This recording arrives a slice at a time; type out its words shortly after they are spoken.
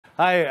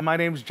Hi, my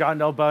name's John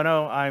Del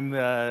Bono. I'm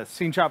the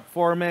scene shop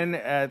foreman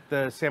at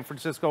the San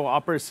Francisco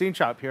Opera Scene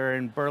Shop here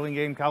in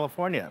Burlingame,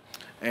 California.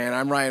 And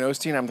I'm Ryan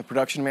Osteen. I'm the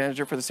production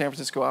manager for the San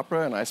Francisco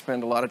Opera, and I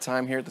spend a lot of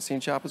time here at the scene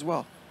shop as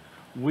well.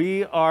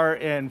 We are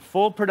in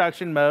full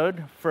production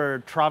mode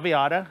for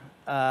Traviata.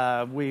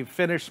 We've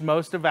finished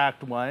most of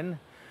Act 1.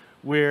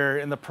 We're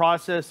in the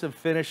process of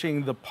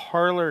finishing the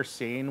parlor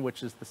scene,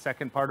 which is the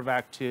second part of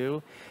Act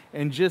 2,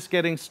 and just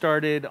getting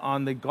started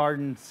on the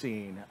garden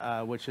scene,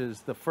 which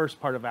is the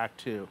first part of Act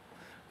 2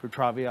 for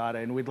Traviata.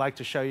 And we'd like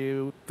to show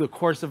you the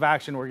course of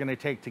action we're going to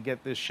take to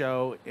get this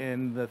show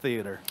in the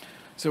theater.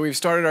 So we've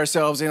started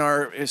ourselves in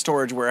our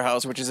storage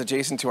warehouse, which is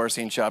adjacent to our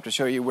scene shop, to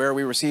show you where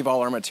we receive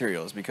all our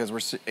materials, because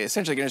we're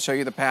essentially going to show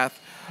you the path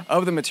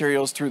of the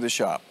materials through the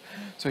shop.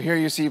 So here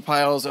you see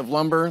piles of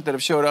lumber that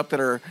have showed up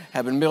that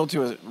have been milled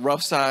to a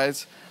rough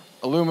size,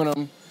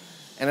 aluminum,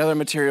 and other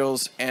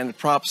materials and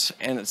props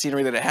and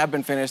scenery that have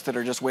been finished that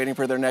are just waiting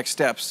for their next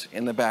steps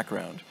in the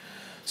background.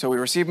 So we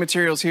receive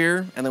materials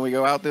here, and then we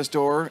go out this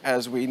door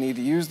as we need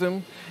to use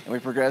them, and we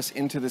progress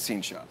into the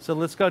scene shop. So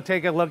let's go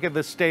take a look at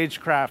the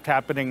stagecraft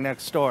happening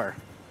next door.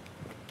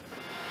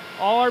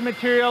 All our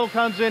material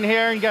comes in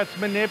here and gets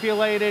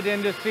manipulated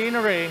into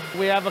scenery.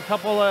 We have a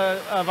couple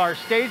of our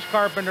stage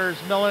carpenters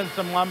milling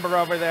some lumber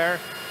over there.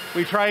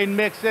 We try and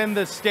mix in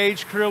the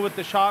stage crew with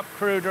the shop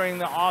crew during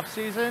the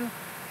off-season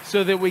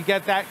so that we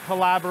get that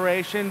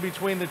collaboration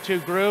between the two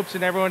groups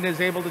and everyone is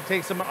able to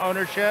take some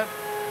ownership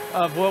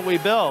of what we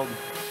build.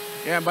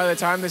 Yeah, by the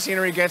time the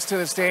scenery gets to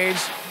the stage,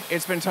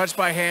 it's been touched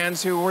by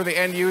hands who were the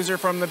end user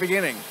from the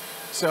beginning.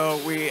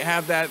 So we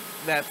have that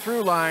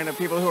through line of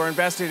people who are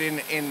invested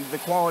in the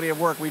quality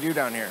of work we do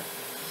down here.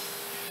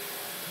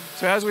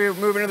 So as we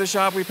move into the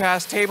shop, we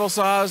pass table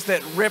saws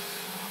that rip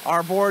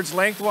our boards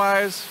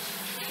lengthwise.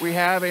 We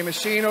have a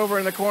machine over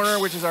in the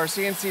corner, which is our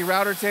CNC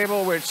router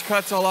table, which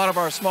cuts a lot of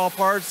our small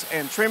parts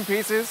and trim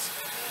pieces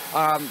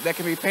that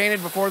can be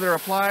painted before they're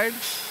applied.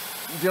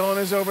 Dylan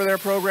is over there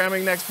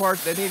programming next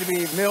parts that need to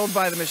be milled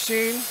by the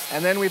machine.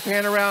 And then we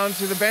pan around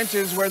to the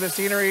benches where the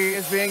scenery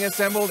is being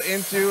assembled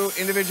into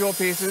individual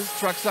pieces,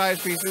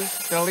 truck-sized pieces,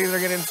 that'll either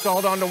get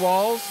installed onto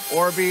walls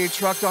or be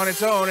trucked on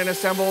its own and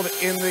assembled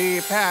in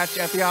the patch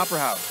at the Opera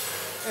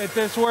House. At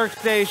this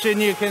workstation,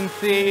 you can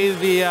see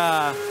the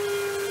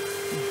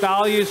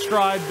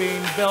balustrade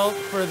being built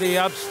for the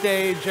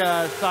upstage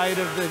side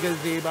of the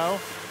gazebo.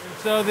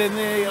 So then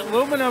the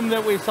aluminum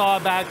that we saw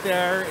back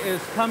there is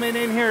coming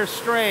in here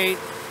straight,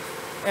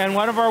 and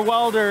one of our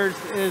welders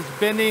is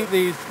bending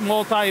these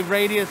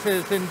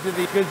multi-radiuses into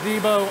the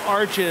gazebo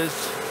arches.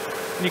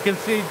 And you can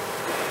see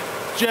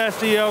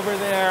Jesse over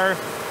there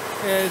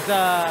is,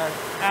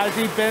 as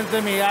he bends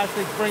them, he has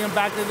to bring them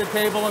back to the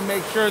table and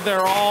make sure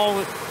they're all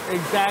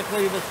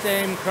exactly the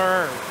same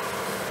curve.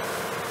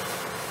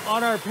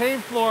 On our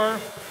paint floor,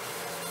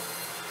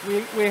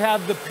 we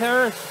have the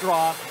Paris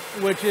drop,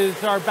 which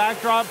is our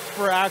backdrops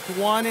for Act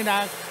 1 and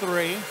Act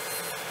 3.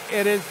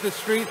 It is the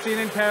street scene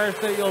in Paris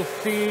that you'll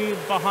see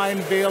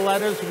behind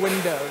Violetta's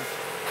windows.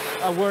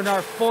 We're in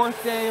our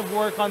 4th day of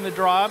work on the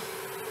drop.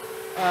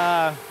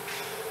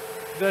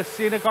 The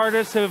scenic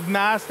artists have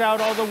masked out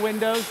all the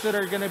windows that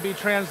are going to be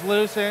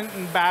translucent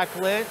and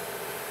backlit.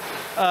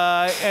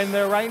 And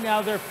right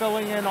now they're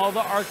filling in all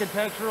the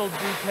architectural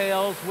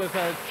details with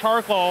a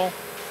charcoal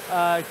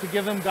to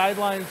give them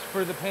guidelines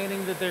for the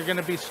painting that they're going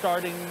to be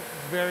starting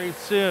very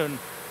soon. You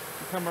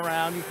come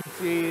around, you can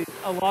see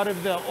a lot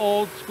of the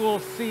old school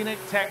scenic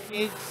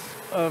techniques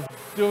of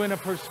doing a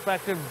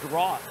perspective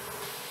draw.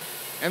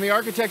 And the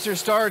architecture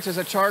starts as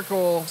a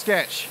charcoal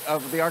sketch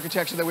of the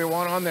architecture that we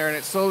want on there, and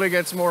it slowly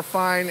gets more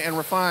fine and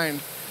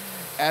refined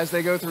as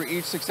they go through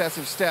each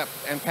successive step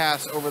and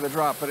pass over the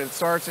drop. But it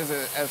starts as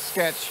a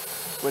sketch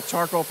with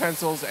charcoal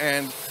pencils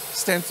and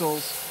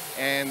stencils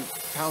and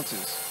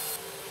pounces.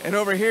 And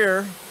over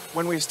here,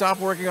 when we stop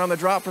working on the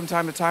drop from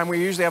time to time, we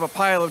usually have a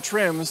pile of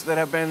trims that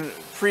have been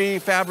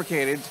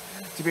pre-fabricated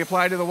to be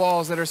applied to the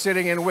walls that are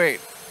sitting in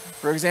wait.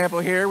 For example,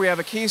 here we have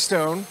a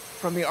keystone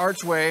from the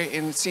archway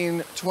in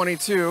scene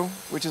 22,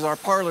 which is our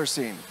parlor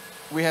scene.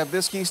 We have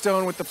this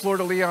keystone with the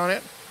fleur-de-lis on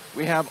it.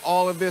 We have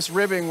all of this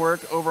ribbing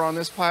work over on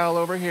this pile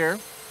over here.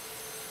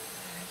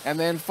 And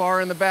then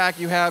far in the back,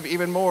 you have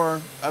even more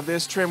of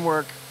this trim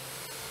work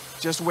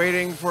just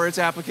waiting for its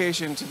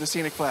application to the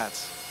scenic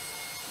flats.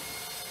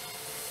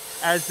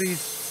 As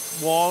these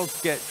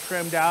walls get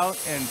trimmed out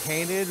and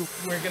painted,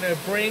 we're going to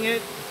bring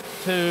it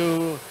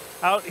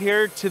out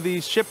here to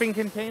these shipping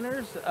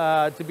containers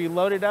to be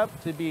loaded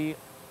up, to be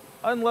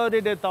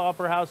unloaded at the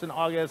Opera House in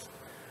August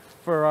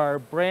for our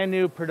brand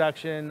new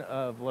production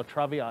of La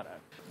Traviata.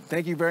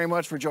 Thank you very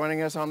much for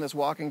joining us on this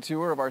walking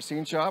tour of our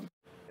scene shop.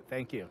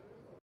 Thank you.